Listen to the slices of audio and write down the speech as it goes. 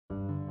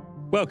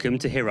Welcome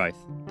to Hiraeth,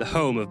 the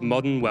home of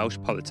modern Welsh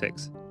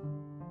politics.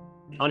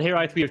 On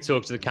Hiraeth, we have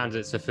talked to the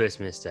candidates for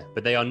First Minister,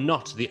 but they are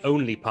not the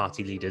only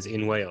party leaders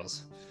in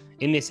Wales.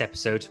 In this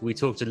episode, we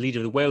talk to the leader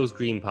of the Wales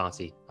Green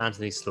Party,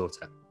 Anthony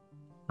Slaughter.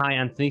 Hi,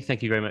 Anthony.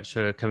 Thank you very much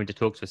for coming to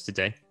talk to us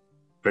today.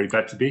 Very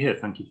glad to be here.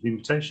 Thank you for the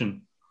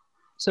invitation.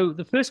 So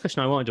the first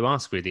question I wanted to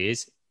ask really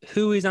is,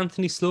 who is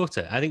Anthony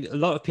Slaughter? I think a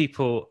lot of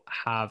people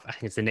have, I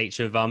think it's the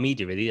nature of our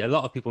media really, a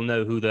lot of people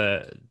know who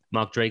the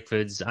Mark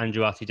Drakefords,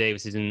 Andrew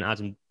Arthur-Davises and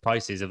Adam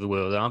Prices of the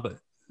world are, but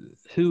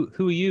who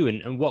are you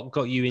and what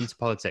got you into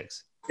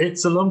politics?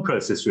 It's a long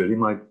process really,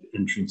 my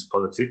entry into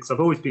politics. I've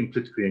always been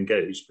politically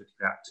engaged,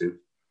 politically active.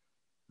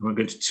 I won't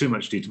go into too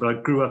much detail,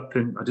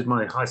 but I did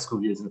my high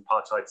school years in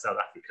apartheid South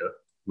Africa,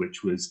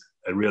 which was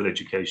a real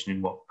education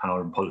in what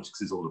power and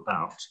politics is all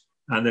about.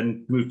 And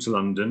then moved to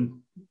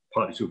London,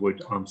 partly to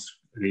avoid arms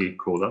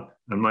call-up.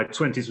 And my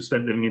 20s were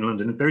spent living in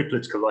London, a very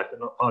political life, but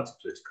not party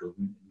political,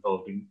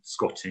 involving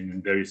squatting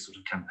and various sort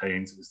of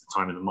campaigns. It was the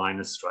time of the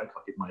miners' strike.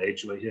 I'll give my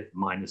age away here. The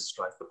miners'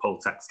 strike, the poll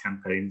tax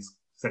campaigns,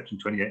 Section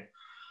 28.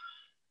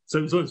 So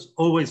it was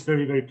always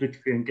very, very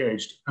politically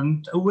engaged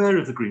and aware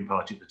of the Green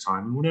Party at the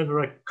time. And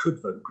whenever I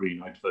could vote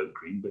Green, I'd vote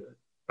Green. But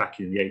back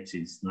in the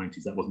 80s,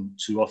 90s, that wasn't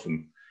too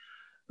often.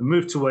 I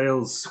moved to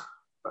Wales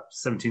about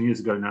 17 years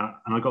ago now,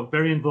 and I got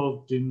very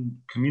involved in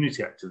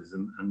community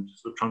activism and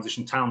sort of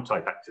transition town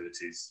type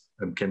activities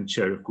and became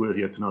chair of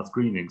Gwylio Penarth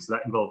Greening. So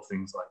that involved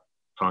things like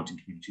planting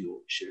community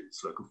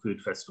orchards, local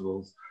food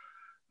festivals,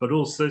 but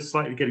also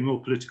slightly getting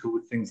more political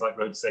with things like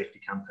road safety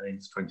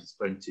campaigns,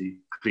 2020,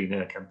 clean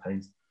air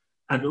campaigns.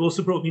 And it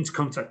also brought me into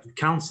contact with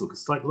council,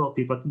 because like a lot of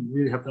people, I didn't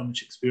really have that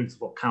much experience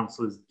of what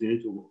councillors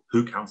did or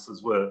who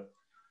councillors were.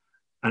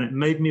 And it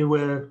made me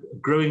aware, a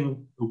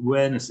growing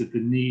awareness of the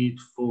need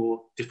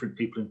for different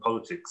people in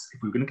politics.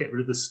 If we were going to get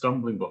rid of the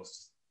stumbling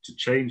blocks to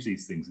change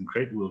these things and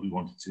create the world we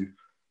wanted to,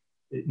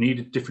 it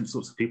needed different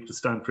sorts of people to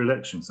stand for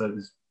election. So it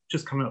was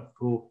just coming up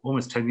for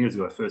almost 10 years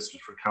ago, I first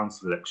stood for a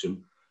council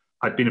election.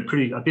 I'd been a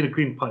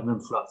Green Party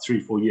member for about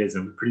 3-4 years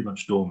and we're pretty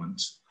much dormant.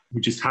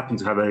 We just happened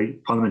to have a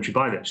parliamentary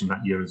by-election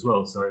that year as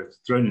well. So I was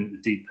thrown in at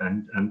the deep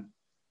end and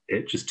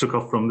it just took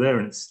off from there.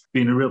 And it's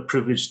been a real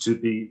privilege to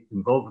be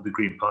involved with the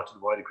Green Party, the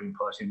wider Green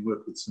Party, and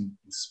work with some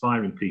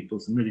inspiring people,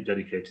 some really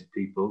dedicated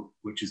people,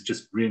 which has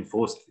just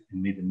reinforced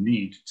in me the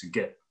need to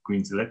get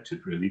Greens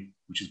elected, really,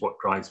 which is what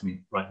drives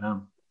me right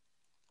now.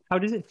 How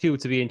does it feel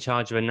to be in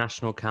charge of a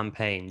national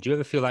campaign? Do you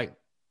ever feel like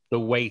the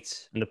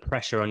weight and the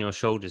pressure on your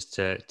shoulders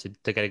to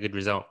get a good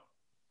result?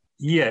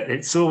 Yeah,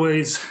 it's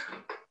always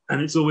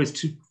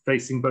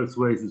facing both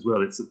ways as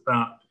well. It's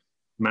about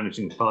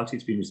managing the party,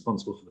 it's being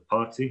responsible for the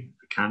party,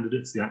 the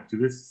candidates, the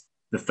activists,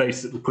 the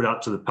face that we put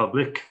out to the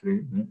public.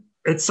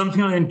 It's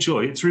something I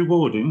enjoy, it's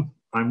rewarding.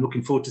 I'm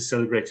looking forward to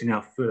celebrating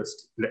our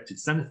first elected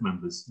Senedd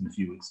members in a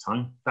few weeks'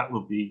 time. That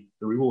will be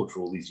the reward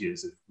for all these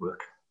years of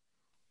work.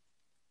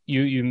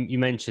 You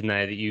mentioned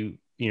there that you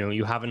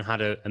haven't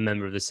had a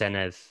member of the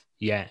Senedd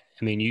yet.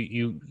 I mean,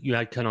 you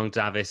had Cynon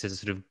Davies as a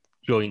sort of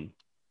joint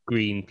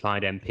Green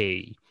Plaid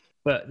MP,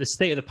 but the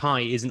state of the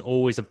party isn't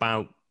always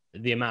about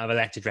the amount of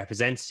elected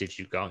representatives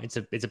you've got.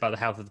 It's about the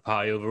health of the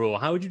party overall.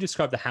 How would you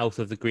describe the health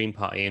of the Green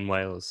Party in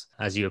Wales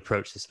as you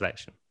approach this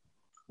election?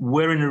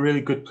 We're in a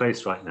really good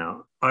place right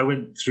now. I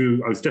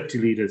was deputy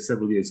leader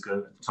several years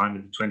ago at the time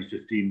of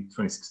the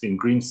 2015-2016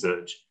 Green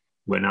Surge,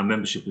 when our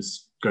membership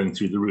was going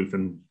through the roof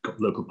and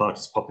got local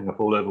parties popping up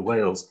all over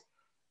Wales.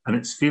 And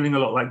it's feeling a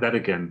lot like that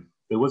again.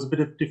 There was a bit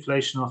of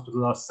deflation after the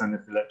last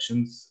Senedd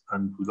elections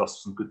and we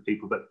lost some good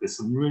people, but there's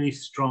some really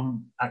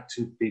strong,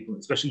 active people,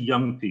 especially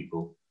young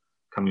people,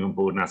 coming on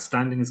board now,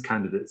 standing as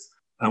candidates.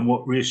 And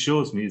what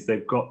reassures me is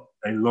they've got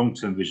a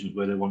long-term vision of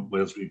where they want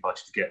Wales Green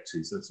Party to get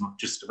to. So it's not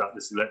just about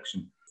this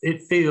election.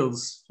 It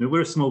feels,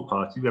 we're a small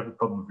party. We have a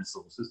problem with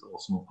resources that all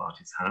small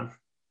parties have.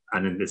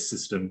 And in this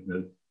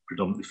system,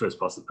 predominantly first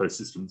past the post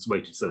system, it's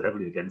weighted so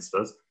heavily against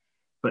us.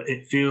 But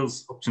it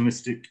feels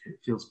optimistic, it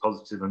feels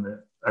positive. And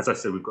as I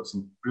said, we've got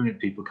some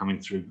brilliant people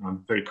coming through.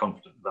 I'm very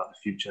confident about the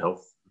future health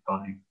of the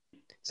party.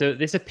 So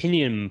this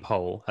opinion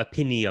poll,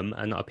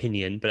 and not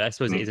opinion, but I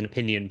suppose it is an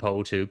opinion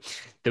poll too,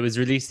 that was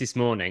released this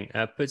morning,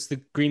 puts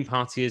the Green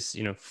Party as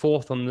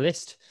fourth on the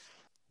list.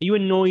 Are you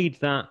annoyed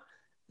that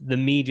the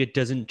media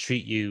doesn't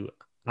treat you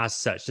as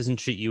such, doesn't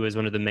treat you as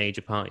one of the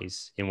major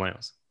parties in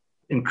Wales?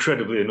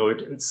 Incredibly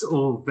annoyed. It's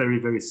all very,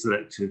 very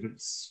selective.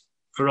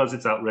 For us,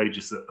 it's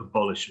outrageous that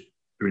Abolish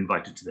are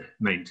invited to the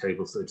main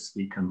table, so to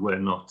speak, and we're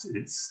not.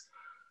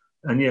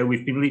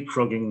 We've been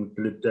leapfrogging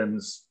the Lib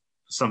Dems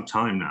some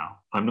time now.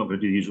 I'm not going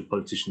to do the usual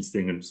politicians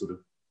thing and sort of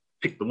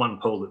pick the one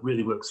poll that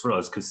really works for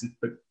us,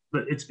 but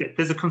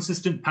there's a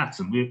consistent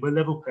pattern. We're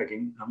level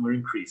pegging and we're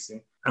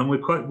increasing, and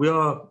we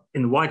are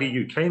in the wider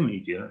UK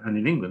media and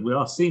in England, we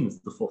are seen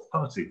as the fourth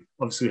party.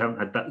 Obviously, we haven't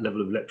had that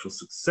level of electoral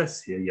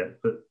success here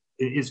yet, but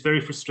it is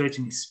very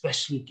frustrating,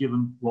 especially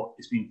given what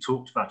is being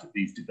talked about at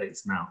these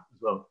debates now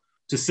as well.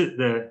 To sit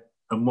there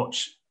and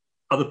watch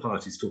other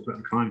parties talk about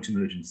the climate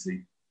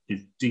emergency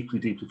is deeply,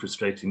 deeply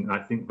frustrating, and I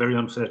think very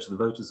unfair to the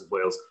voters of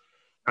Wales.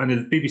 And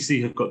the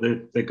BBC have got their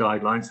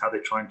guidelines, how they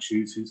try and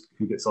choose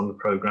who gets on the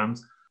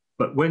programmes.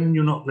 But when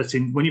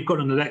you've got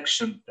an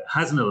election that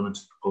has an element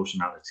of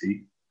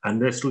proportionality,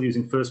 and they're still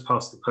using first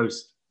past the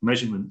post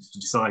measurements to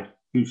decide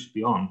who should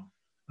be on,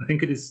 I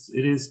think it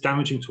is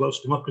damaging to Welsh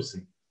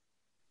democracy.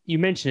 You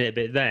mentioned it a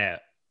bit there.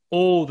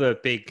 All the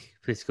big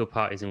political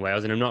parties in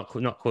Wales, and I'm not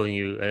calling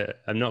you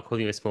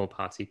a small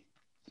party,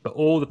 but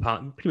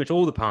pretty much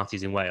all the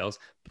parties in Wales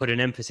put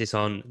an emphasis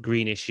on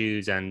green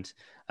issues and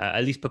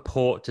at least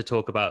purport to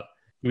talk about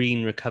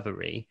green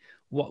recovery.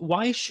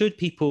 Why should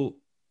people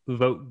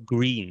vote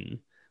green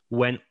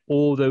when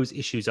all those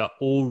issues are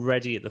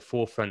already at the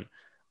forefront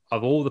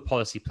of all the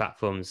policy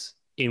platforms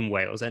in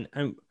Wales? And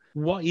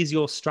what is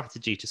your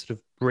strategy to sort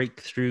of break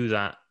through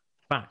that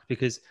fact?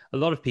 Because a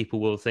lot of people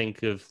will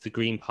think of the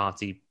Green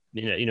Party,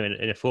 in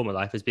a former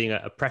life, as being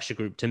a pressure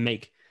group to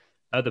make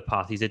other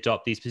parties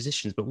adopt these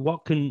positions. But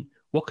what can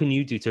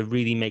you do to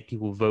really make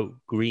people vote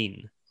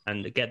green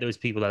and get those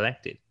people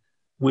elected?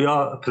 We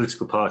are a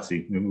political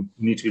party. We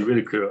need to be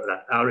really clear about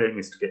that. Our aim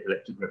is to get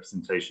elected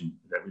representation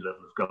at every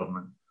level of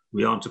government.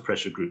 We aren't a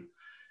pressure group.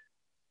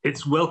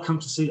 It's welcome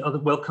to see other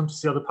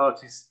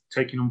parties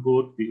taking on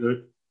board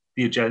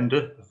the agenda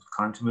of the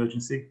climate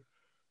emergency.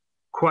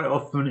 Quite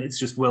often, it's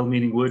just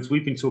well-meaning words.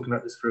 We've been talking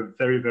about this for a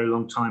very, very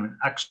long time, and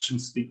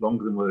actions speak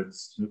longer than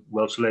words.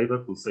 Welsh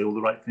Labour will say all the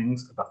right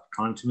things about the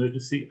climate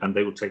emergency, and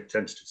they will take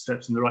tentative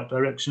steps in the right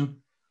direction,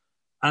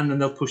 and then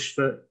they'll push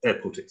for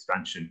airport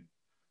expansion.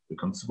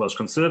 The Welsh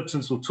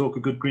Conservatives will talk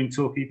a good green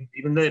talk,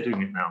 even they're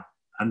doing it now,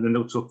 and then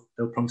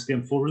they'll promise the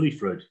M4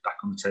 relief road back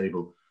on the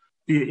table.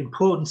 The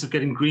importance of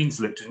getting Greens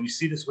elected, and you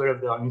see this wherever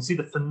they are, and you see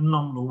the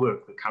phenomenal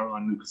work that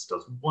Caroline Lucas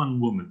does, one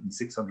woman and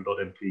 600 odd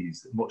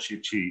MPs, and what she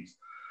achieves.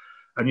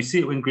 And you see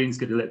it when Greens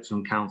get elected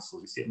on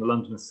council, you see it in the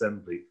London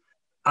Assembly.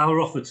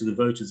 Our offer to the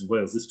voters of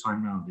Wales this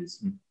time round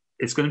is,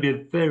 it's going to be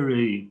a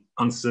very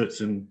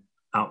uncertain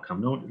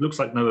outcome. It looks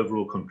like no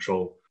overall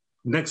control.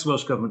 The next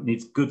Welsh Government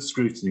needs good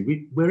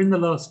scrutiny. We're in the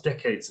last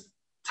decades of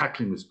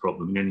tackling this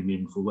problem in any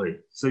meaningful way.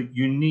 So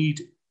you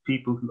need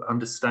people who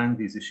understand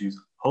these issues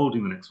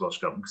holding the next Welsh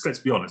Government. Because let's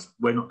be honest,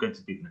 we're not going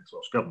to be the next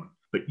Welsh Government.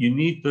 But you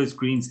need those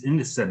Greens in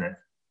the Senedd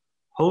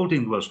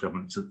holding the Welsh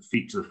Government to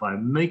feet to the fire,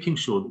 making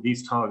sure that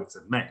these targets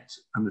are met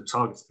and the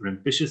targets are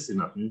ambitious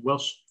enough.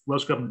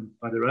 Welsh Government,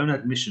 by their own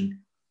admission,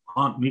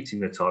 aren't meeting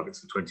their targets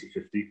for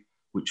 2050,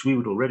 which we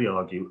would already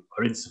argue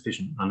are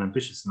insufficient and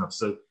ambitious enough.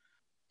 So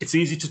it's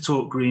easy to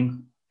talk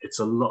green, it's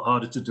a lot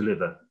harder to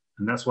deliver.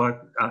 And that's why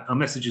our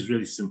message is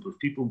really simple. If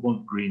people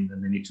want green,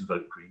 then they need to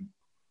vote green.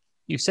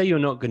 You say you're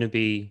not going to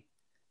be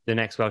the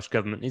next Welsh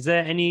Government. Is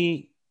there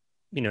any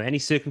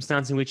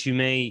circumstance in which you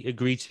may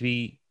agree to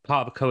be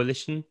part of a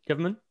coalition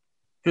government?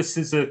 This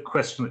is a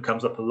question that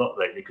comes up a lot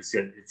lately because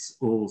it's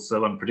all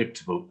so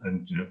unpredictable.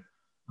 And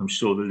I'm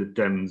sure the Lib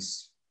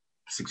Dems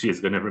 6 years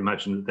ago never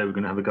imagined that they were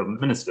going to have a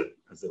government minister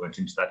as they went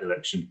into that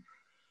election.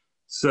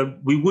 So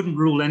we wouldn't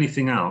rule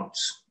anything out.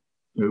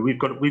 We've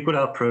got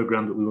our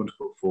programme that we want to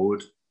put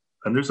forward,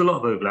 and there's a lot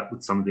of overlap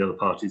with some of the other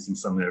parties in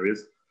some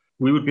areas.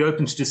 We would be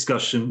open to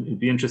discussion. It'd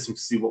be interesting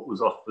to see what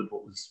was offered,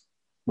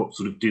 what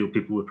sort of deal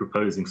people were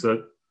proposing.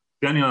 So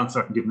the only answer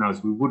I can give now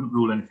is we wouldn't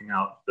rule anything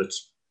out, but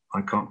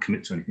I can't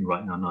commit to anything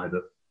right now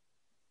neither.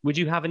 Would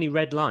you have any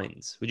red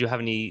lines? Would you have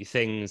any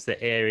things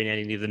that air in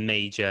any of the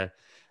major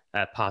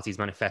parties'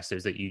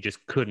 manifestos that you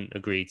just couldn't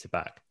agree to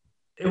back?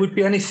 It would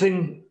be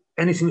anything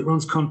that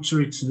runs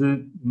contrary to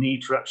the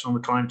need for action on the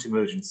climate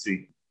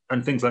emergency.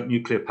 And things like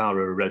nuclear power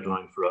are a red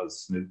line for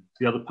us.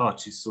 The other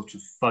parties sort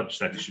of fudge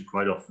that issue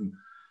quite often.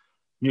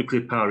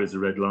 Nuclear power is a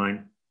red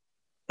line.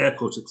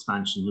 Airport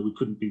expansion, we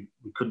couldn't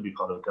be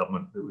part of a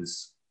government that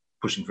was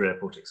pushing for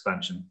airport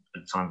expansion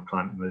at a time of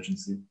climate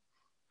emergency.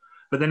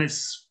 But then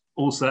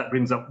that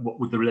brings up, what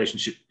would the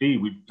relationship be?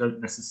 We don't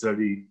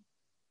necessarily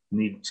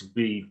need to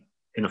be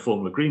in a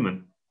formal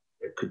agreement.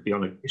 It could be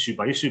on an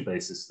issue-by-issue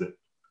basis that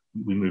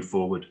we move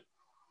forward.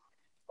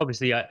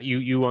 Obviously,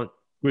 you want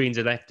Greens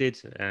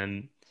elected.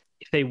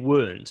 If they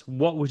weren't,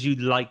 what would you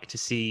like to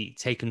see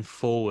taken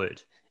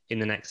forward in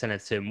the next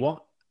Senedd term?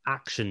 What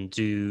action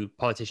do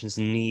politicians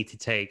need to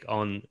take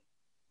on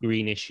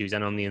green issues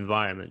and on the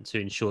environment to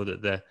ensure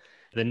that the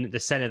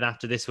Senedd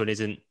after this one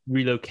isn't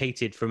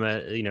relocated from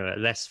a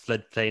less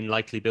floodplain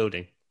likely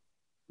building?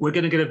 We're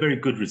going to get a very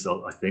good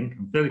result, I think.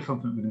 I'm fairly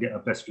confident we're going to get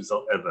our best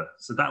result ever.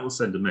 So that will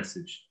send a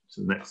message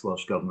to the next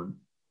Welsh Government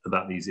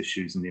about these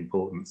issues and the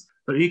importance.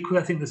 But equally,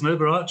 I think there's an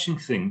overarching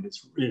thing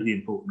that's really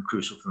important and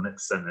crucial for the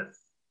next Senedd,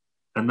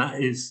 and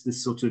that is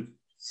this sort of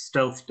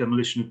stealth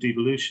demolition of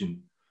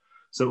devolution.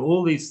 So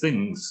all these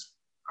things,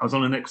 I was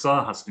on an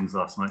XR hustings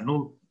last night, and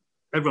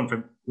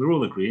we're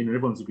all agreeing, and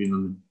everyone's agreeing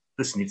on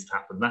this needs to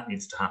happen, that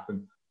needs to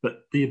happen.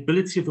 But the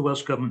ability of the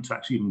Welsh Government to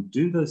actually even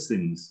do those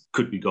things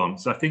could be gone.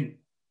 So I think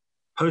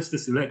post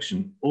this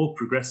election, all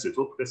progressive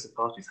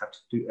parties have to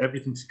do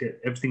everything to get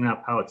everything in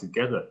our power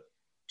together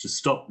to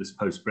stop this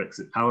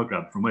post-Brexit power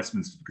grab from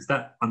Westminster, because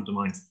that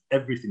undermines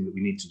everything that we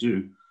need to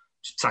do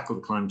to tackle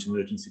the climate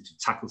emergency, to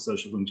tackle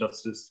social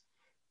injustice.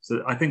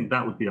 So I think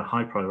that would be a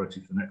high priority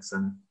for the next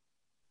Senedd.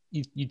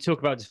 you talk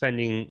about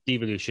defending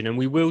devolution, and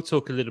we will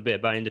talk a little bit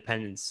about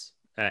independence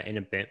in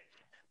a bit.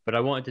 But I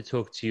wanted to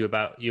talk to you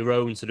about your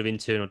own sort of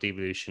internal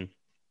devolution.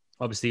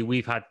 Obviously,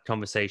 we've had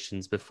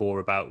conversations before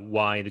about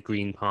why the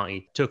Green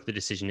Party took the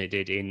decision it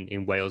did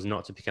in Wales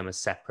not to become a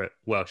separate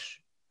Welsh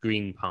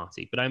Green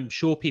Party. But I'm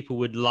sure people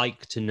would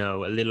like to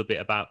know a little bit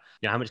about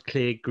how much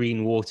clear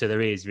green water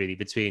there is really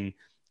between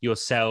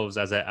yourselves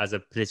as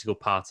a political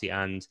party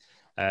and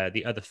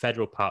the other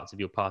federal parts of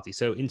your party.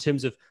 So in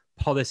terms of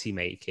policy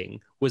making,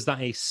 was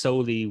that a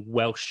solely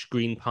Welsh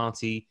Green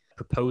Party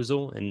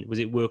proposal, and was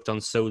it worked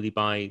on solely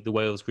by the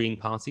Wales Green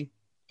Party?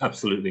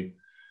 Absolutely.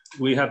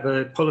 We have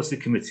a policy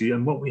committee,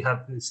 and what we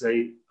have is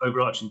a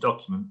overarching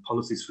document,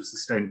 Policies for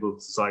Sustainable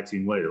Society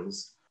in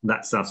Wales.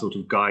 That's our sort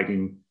of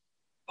guiding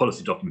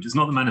policy document. It's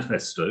not the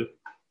manifesto,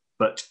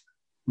 but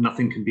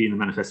nothing can be in the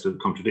manifesto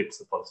that contradicts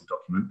the policy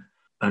document.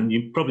 And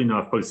you probably know,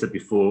 I've probably said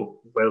before,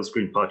 Wales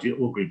Green Party,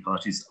 all Green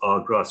parties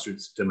are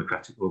grassroots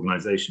democratic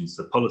organisations.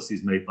 So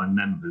policies made by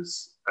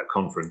members at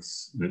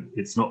conference.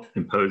 It's not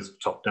imposed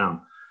top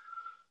down.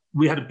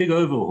 We had a big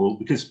overhaul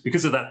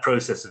because of that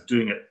process of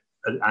doing it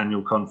at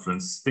annual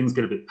conference. Things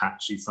get a bit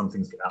patchy, some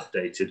things get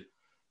outdated.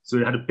 So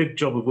we had a big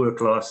job of work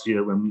last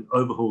year when we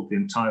overhauled the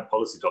entire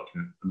policy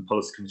document, and the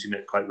policy committee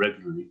met quite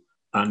regularly.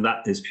 And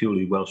that is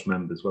purely Welsh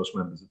members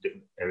of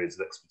different areas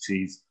of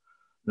expertise.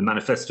 The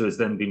manifesto has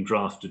then been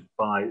drafted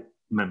by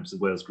members of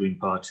Wales Green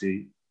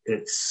Party.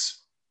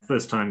 It's the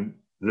first time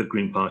the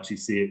Green Party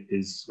see it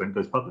is when it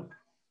goes public.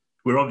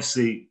 We're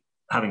obviously,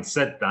 having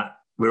said that,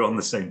 we're on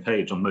the same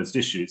page on most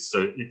issues.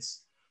 So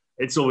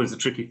it's always a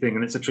tricky thing,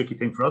 and it's a tricky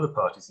thing for other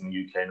parties in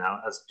the UK now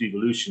as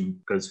devolution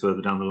goes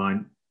further down the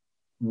line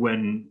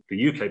when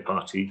the UK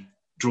party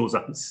draws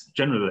up its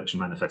general election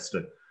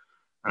manifesto.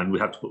 And we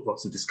have to put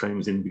lots of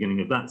disclaimers in the beginning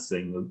of that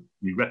saying that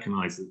we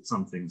recognise that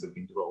some things have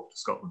been devolved to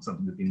Scotland, some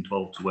things have been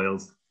devolved to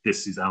Wales.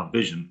 This is our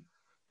vision.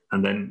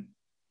 And then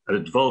at a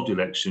devolved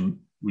election,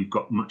 we've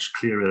got much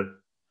clearer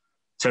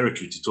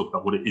territory to talk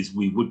about what it is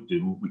we would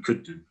do, what we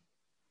could do.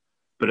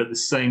 But at the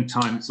same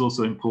time, it's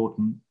also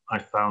important, I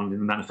found in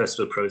the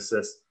manifesto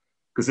process,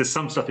 because there's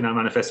some stuff in our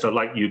manifesto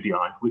like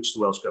UBI, which the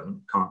Welsh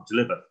Government can't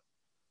deliver.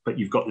 But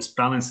you've got this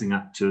balancing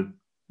act of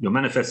your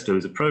manifesto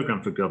is a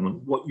programme for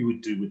government, what you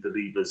would do with the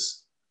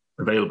levers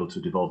available to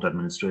devolved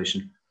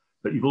administration,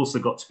 but you've also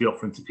got to be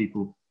offering to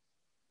people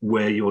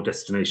where your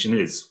destination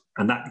is.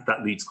 And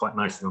that leads quite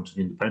nicely onto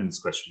the independence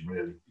question,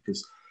 really,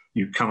 because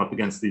you come up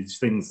against these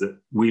things that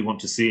we want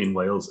to see in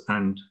Wales,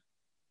 and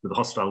with a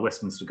hostile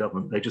Westminster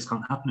government, they just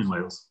can't happen in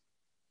Wales.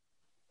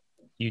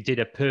 You did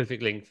a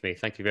perfect link for me.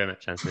 Thank you very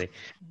much, Anthony.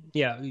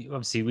 Yeah,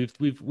 obviously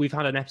we've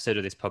had an episode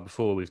of this pod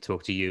before. We've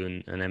talked to you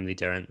and Emily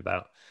Durrant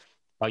about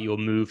your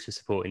move to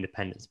support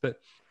independence, but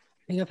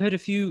I think I've heard a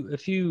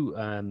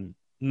few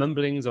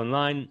mumblings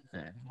online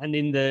and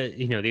in the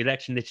the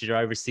election literature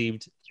I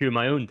received through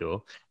my own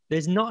door.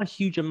 There's not a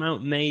huge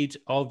amount made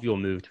of your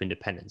move to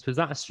independence. Was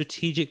that a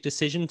strategic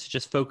decision to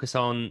just focus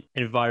on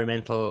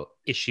environmental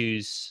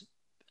issues,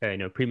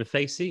 prima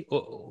facie,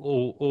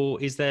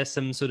 or is there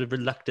some sort of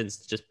reluctance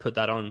to just put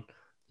that on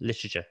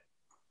literature?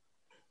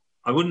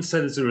 I wouldn't say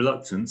there's a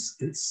reluctance.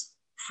 It's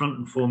front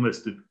and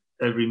foremost of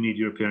every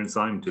media appearance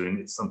I'm doing.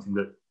 It's something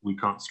that we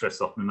can't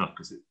stress often enough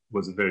because it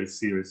was a very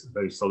serious,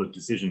 very solid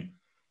decision.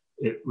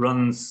 It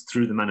runs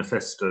through the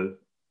manifesto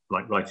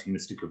like writing in a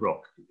stick of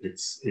rock.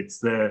 It's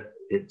there.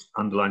 It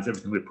underlines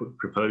everything we're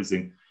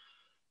proposing.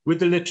 With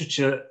the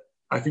literature,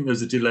 I think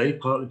there's a delay,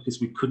 partly because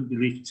we couldn't be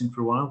leafleting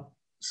for a while.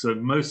 So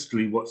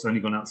mostly what's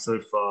only gone out so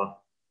far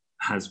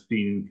has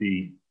been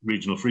the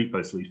regional free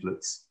post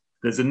leaflets.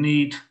 There's a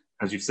need,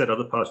 as you've said,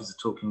 other parties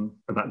are talking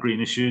about green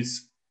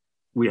issues.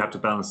 We have to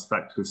balance the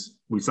fact because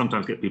we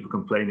sometimes get people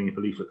complaining if a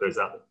leaflet goes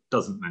out that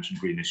doesn't mention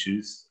green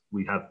issues.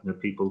 We have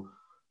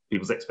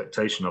people's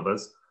expectation of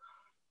us.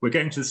 We're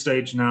getting to the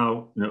stage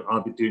now,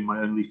 I'll be doing my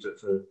own leaflet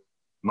for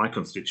my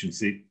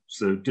constituency.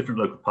 So different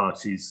local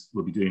parties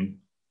will be doing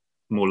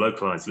more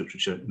localised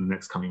literature in the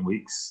next coming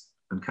weeks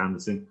and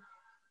canvassing.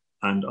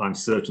 And I'm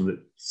certain that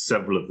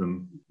several of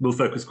them will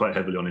focus quite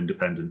heavily on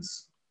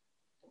independence.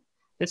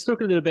 Let's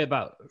talk a little bit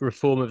about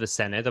reform of the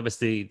Senedd.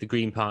 Obviously, the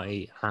Green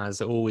Party has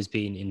always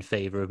been in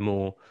favour of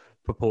more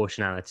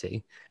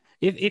proportionality.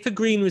 If a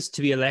Green was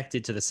to be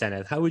elected to the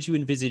Senedd, how would you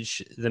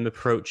envisage them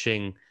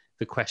approaching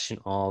the question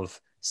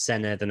of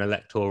Senedd and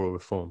electoral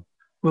reform?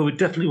 Well, we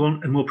definitely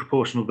want a more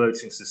proportional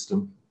voting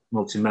system.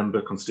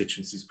 Multi-member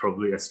constituencies,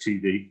 probably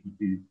STV would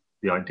be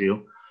the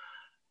ideal.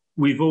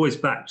 We've always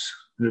backed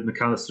the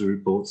McAllister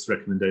report's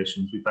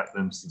recommendations. We've backed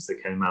them since they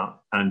came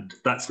out. And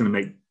that's going to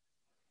make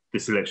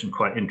this election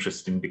quite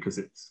interesting because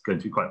it's going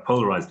to be quite a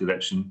polarised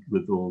election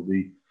with all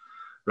the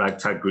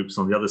ragtag groups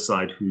on the other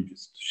side who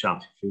just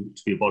shout to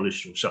be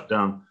abolished or shut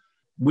down.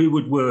 We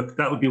would work,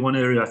 that would be one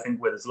area I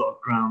think where there's a lot of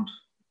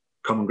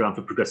common ground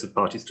for progressive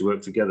parties to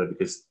work together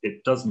because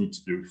it does need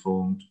to be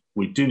reformed.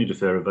 We do need a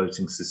fairer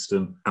voting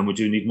system and we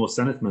do need more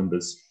Senedd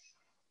members.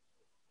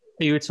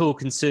 Are you at all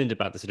concerned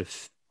about the sort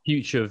of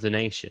future of the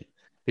nation?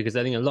 Because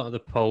I think a lot of the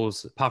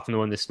polls, apart from the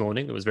one this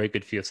morning, that was very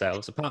good for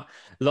yourselves,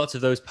 lots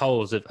of those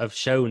polls have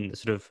shown the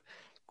sort of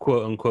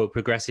quote unquote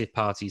progressive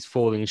parties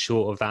falling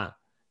short of that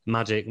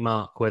magic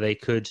mark where they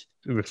could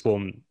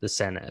reform the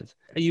Senedd.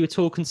 Are you at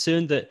all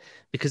concerned that,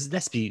 because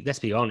let's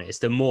be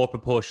honest, a more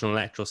proportional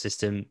electoral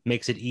system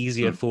makes it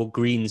easier for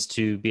Greens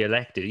to be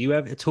elected? Are you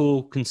at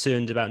all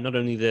concerned about not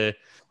only the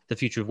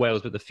future of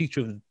Wales, but the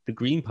future of the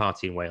Green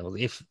Party in Wales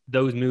if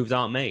those moves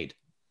aren't made?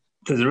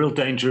 There's a real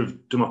danger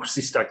of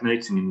democracy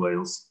stagnating in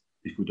Wales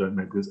if we don't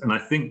make this. And I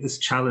think this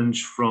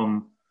challenge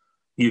from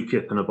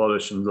UKIP and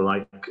Abolish and the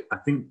like, I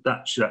think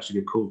that should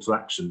actually be a call to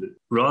action. That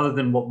rather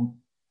than what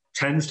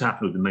tends to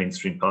happen with the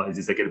mainstream parties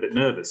is they get a bit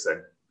nervous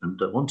then and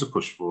don't want to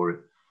push for it.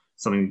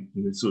 Something,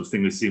 the sort of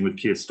thing we've seen with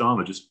Keir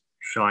Starmer, just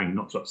trying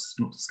not to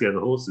scare the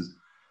horses.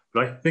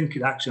 But I think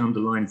it actually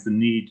underlines the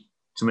need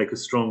to make a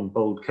strong,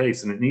 bold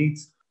case, and it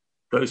needs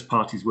those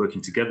parties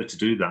working together to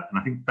do that. And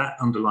I think that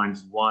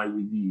underlines why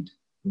we need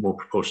more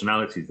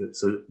proportionality.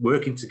 So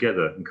working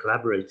together and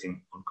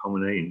collaborating on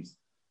common aims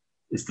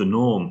is the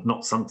norm,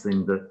 not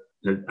something that,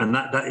 and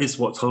that is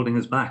what's holding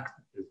us back.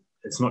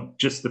 It's not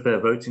just the fair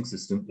voting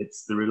system,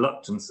 it's the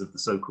reluctance of the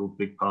so-called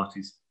big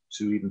parties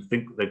to even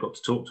think that they've got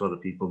to talk to other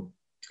people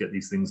to get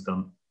these things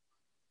done.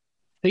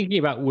 Thinking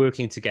about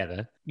working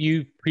together,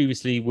 you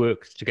previously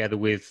worked together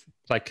with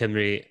Plaid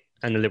Cymru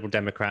and the Liberal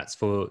Democrats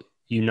for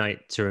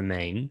Unite to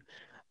Remain.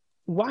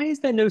 Why is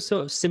there no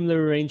sort of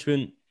similar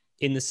arrangement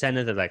in the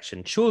Senedd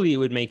election? Surely it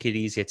would make it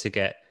easier to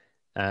get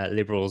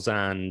Liberals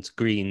and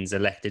Greens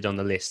elected on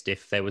the list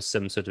if there was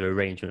some sort of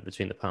arrangement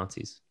between the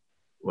parties.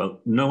 Well,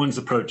 no one's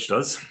approached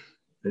us.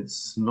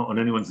 It's not on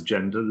anyone's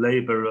agenda.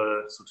 Labour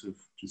are sort of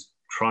just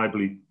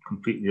tribally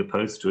completely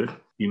opposed to it.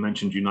 You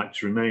mentioned Unite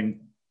to Remain.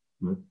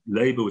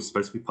 Labour was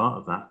supposed to be part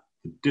of that.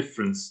 The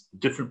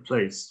different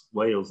place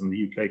Wales and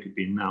the UK could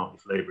be in now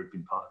if Labour had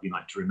been part of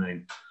Unite to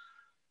Remain.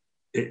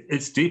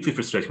 It's deeply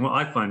frustrating. What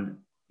I find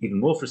even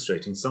more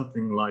frustrating,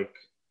 something like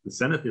the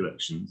Senedd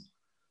elections,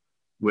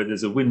 where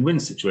there's a win-win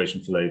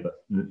situation for Labour.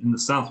 In the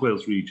South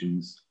Wales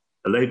regions,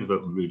 a Labour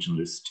vote on the regional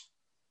list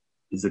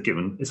is a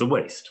given, it's a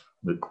waste.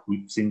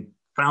 We've seen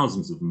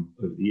thousands of them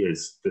over the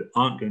years that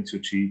aren't going to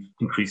achieve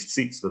increased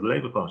seats for the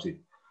Labour Party.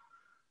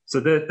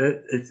 So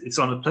it's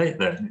on a plate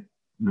there.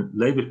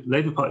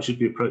 Labour Party should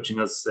be approaching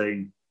us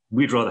saying,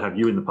 we'd rather have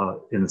you in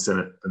the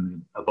Senedd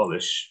than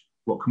Abolish.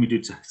 What can we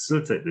do to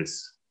facilitate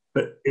this?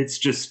 But it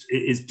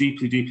is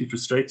deeply, deeply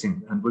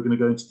frustrating. And we're going to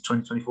go into the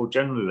 2024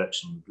 general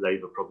election with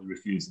Labour probably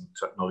refusing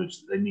to acknowledge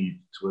that they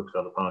need to work with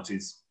other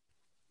parties.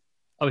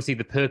 Obviously,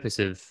 the purpose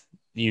of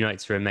Unite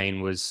to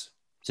Remain was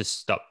to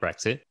stop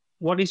Brexit.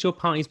 What is your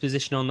party's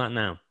position on that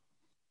now?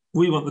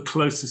 We want the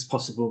closest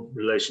possible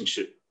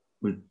relationship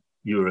with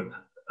Europe,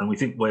 and we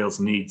think Wales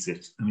needs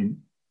it. I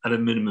mean, at a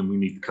minimum, we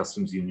need the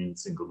customs union and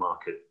single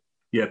market.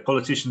 Yeah,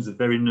 politicians are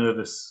very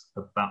nervous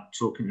about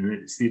talking, and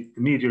it's the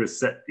media has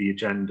set the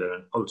agenda,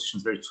 and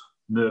politicians are very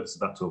nervous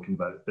about talking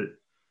about it. But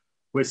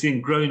we're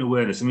seeing growing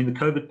awareness. I mean, the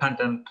COVID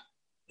pandemic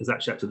has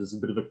actually acted as a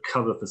bit of a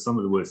cover for some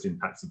of the worst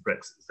impacts of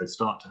Brexit as they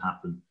start to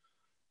happen.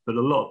 But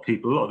a lot of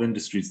people, a lot of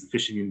industries, the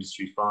fishing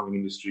industry, farming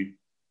industry,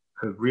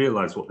 have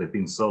realised what they've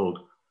been sold.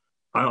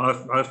 I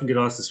often get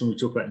asked this when we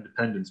talk about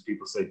independence.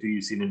 People say, do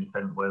you see an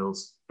independent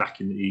Wales back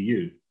in the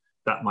EU?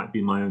 That might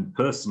be my own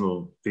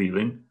personal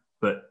feeling,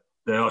 but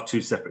there are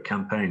two separate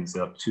campaigns.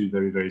 There are two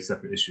very, very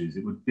separate issues.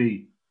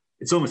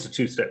 It's almost a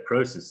two-step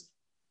process.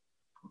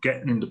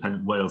 Get an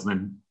independent Wales, and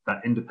then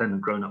that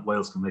independent grown-up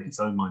Wales can make its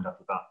own mind up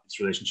about its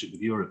relationship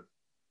with Europe.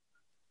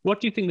 What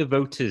do you think the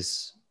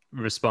voters'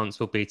 response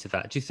will be to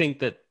that? Do you think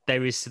that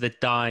there is the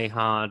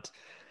die-hard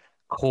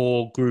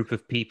core group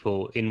of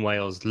people in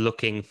Wales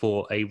looking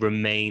for a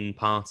Remain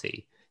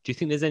party? Do you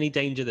think there's any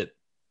danger that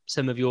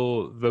some of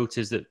your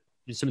voters, that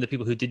some of the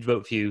people who did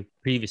vote for you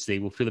previously,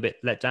 will feel a bit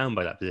let down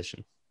by that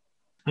position?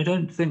 I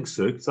don't think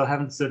so, because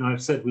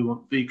I've said we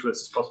want the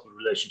closest possible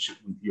relationship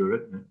with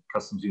Europe, and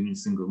customs union,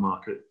 single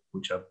market,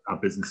 which our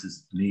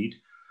businesses need.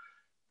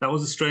 That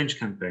was a strange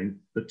campaign,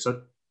 but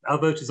our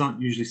voters aren't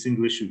usually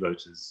single issue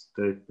voters.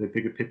 They're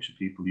bigger picture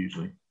people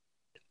usually.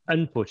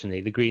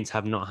 Unfortunately, the Greens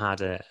have not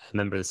had a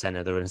member of the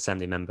Senedd or an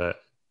Assembly member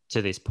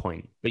to this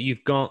point. But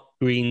you've got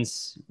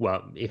Greens,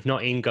 well, if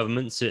not in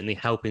government, certainly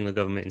helping the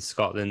government in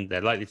Scotland.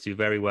 They're likely to do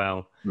very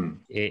well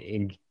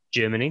in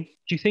Germany.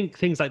 Do you think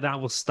things like that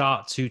will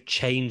start to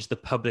change the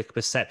public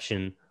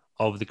perception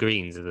of the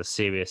Greens as a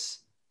serious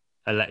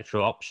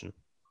electoral option?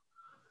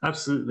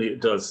 Absolutely,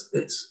 it does.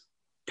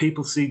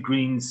 People see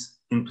Greens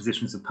in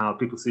positions of power.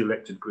 People see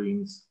elected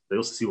Greens. They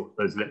also see what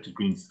those elected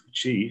Greens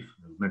achieve.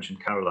 I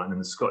mentioned Caroline,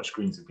 and the Scottish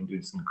Greens have been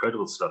doing some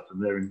incredible stuff,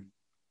 and they're on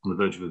the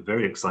verge of a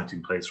very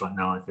exciting place right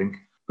now, I think.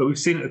 But we've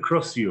seen it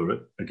across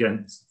Europe,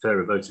 again,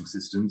 fairer voting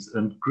systems,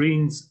 and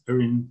Greens are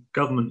in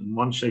government in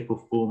one shape or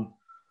form,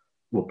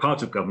 well,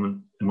 part of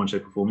government in one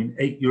shape or form, in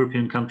 8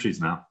 European countries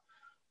now.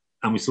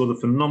 And we saw the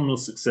phenomenal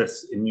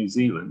success in New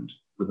Zealand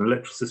with an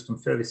electoral system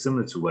fairly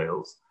similar to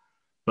Wales.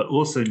 But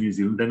also in New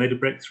Zealand, they made a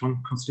breakthrough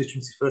on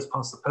constituency first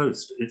past the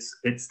post.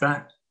 It's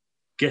that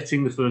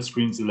getting the first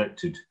Greens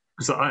elected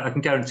Because I can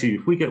guarantee you,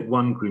 if we get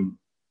one Green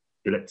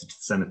elected to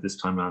the Senedd this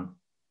time round,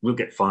 we'll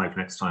get 5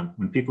 next time,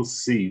 when people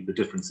see the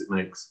difference it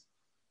makes.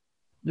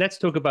 Let's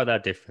talk about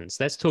that difference.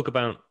 Let's talk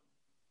about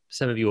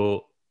some of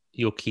your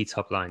key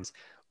top lines.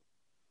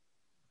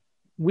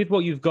 With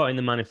what you've got in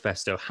the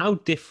manifesto, how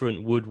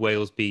different would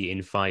Wales be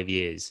in 5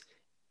 years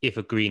if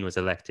a Green was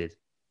elected?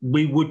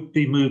 We would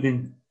be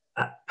moving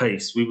at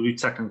pace. We would be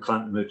tackling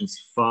climate emergency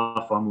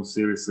far, far more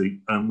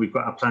seriously. We've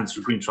got our plans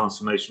for a Green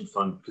Transformation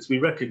Fund, because we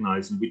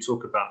recognise, and we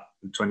talk about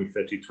the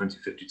 2030,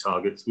 2050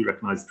 targets, we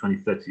recognise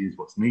 2030 is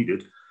what's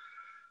needed.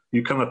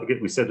 You come up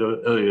against, we said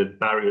earlier,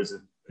 barriers of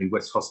a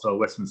hostile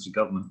Westminster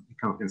government. You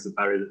come up against the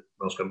barrier that the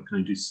Welsh government can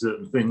only do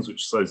certain things,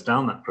 which slows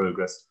down that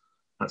progress.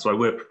 That's why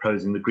we're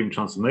proposing the Green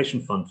Transformation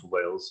Fund for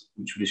Wales,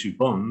 which would issue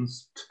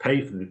bonds to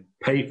pay for the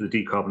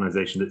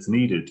decarbonisation that's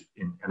needed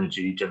in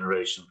energy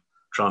generation,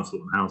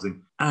 transport and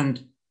housing.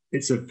 And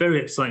it's a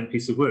very exciting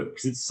piece of work,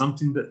 because it's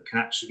something that can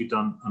actually be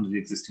done under the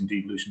existing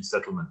devolution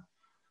settlement.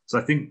 So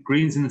I think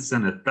Greens in the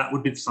Senedd, that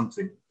would be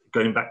something,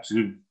 going back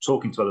to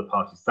talking to other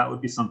parties, that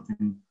would be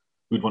something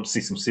we'd want to see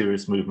some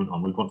serious movement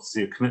on. We'd want to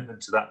see a commitment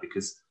to that,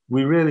 because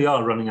we really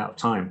are running out of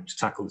time to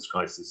tackle this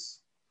crisis.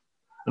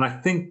 And I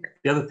think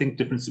the other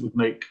difference it would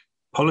make,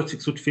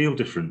 politics would feel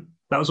different.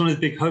 That was one of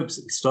the big hopes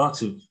at the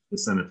start of the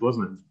Senedd,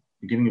 wasn't it?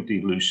 The beginning of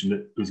devolution, that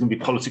there was going to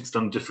be politics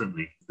done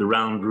differently, the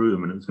round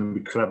room, and it was going to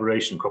be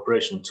collaboration,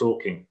 cooperation, and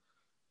talking.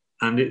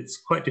 And it's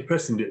quite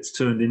depressing that it's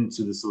turned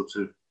into the sort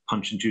of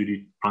Punch and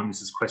Judy Prime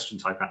Minister's question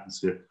type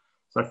atmosphere.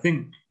 So I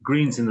think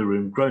Greens in the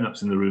room,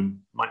 grown-ups in the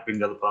room, might bring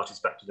the other parties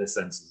back to their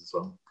senses as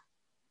well.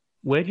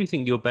 Where do you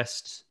think your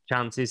best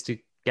chance is to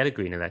get a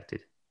Green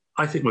elected?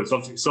 I think it's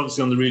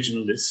obviously on the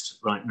regional list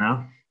right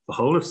now. The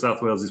whole of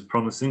South Wales is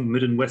promising.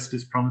 Mid and West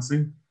is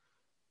promising.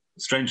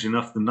 Strangely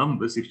enough, the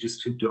numbers, if you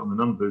just do it on the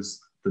numbers,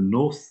 the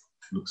North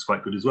looks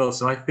quite good as well.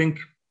 So I think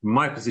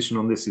my position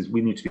on this is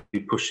we need to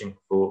be pushing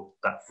for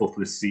that 4th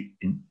list seat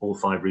in all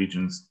 5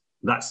 regions.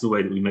 That's the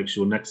way that we make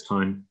sure next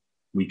time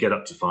we get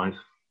up to 5. Do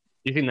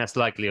you think that's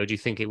likely, or do you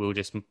think it will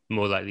just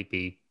more likely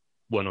be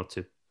 1 or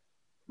 2?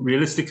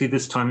 Realistically,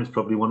 this time it's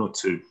probably 1 or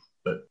 2.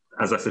 But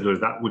as I said earlier,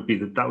 that would be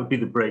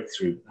the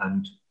breakthrough,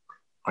 and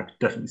I could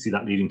definitely see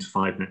that leading to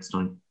 5 next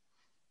time.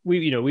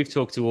 We've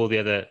talked to all the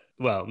other.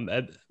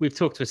 We've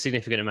talked to a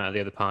significant amount of the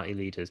other party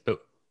leaders, but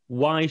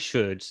why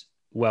should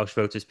Welsh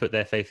voters put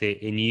their faith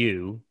in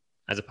you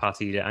as a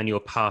party leader and your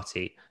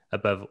party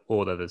above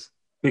all others?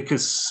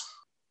 Because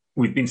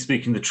we've been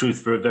speaking the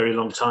truth for a very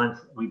long time.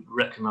 We've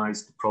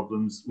recognised the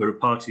problems. We're a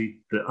party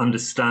that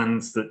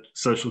understands that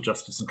social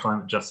justice and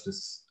climate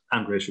justice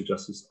and racial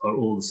justice are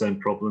all the same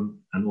problem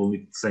and all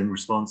need the same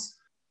response.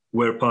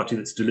 We're a party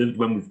that's delivered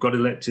when we've got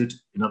elected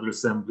in other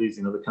assemblies,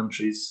 in other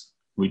countries.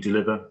 We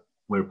deliver.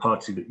 We're a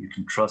party that you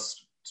can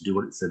trust to do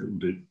what it said it will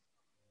do.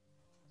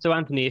 So,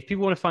 Anthony, if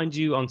people want to find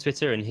you on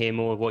Twitter and hear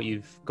more of what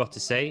you've got to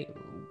say,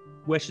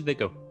 where should they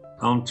go?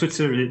 On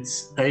Twitter,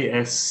 it's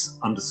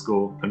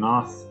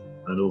AS_Penarth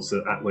and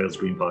also at Wales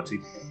Green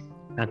Party.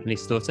 Anthony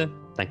Slaughter,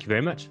 thank you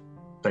very much.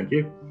 Thank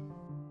you.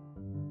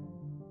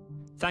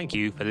 Thank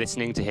you for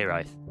listening to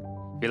Hiraeth.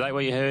 If you like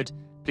what you heard,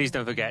 please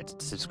don't forget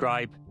to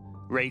subscribe,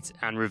 rate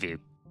and review.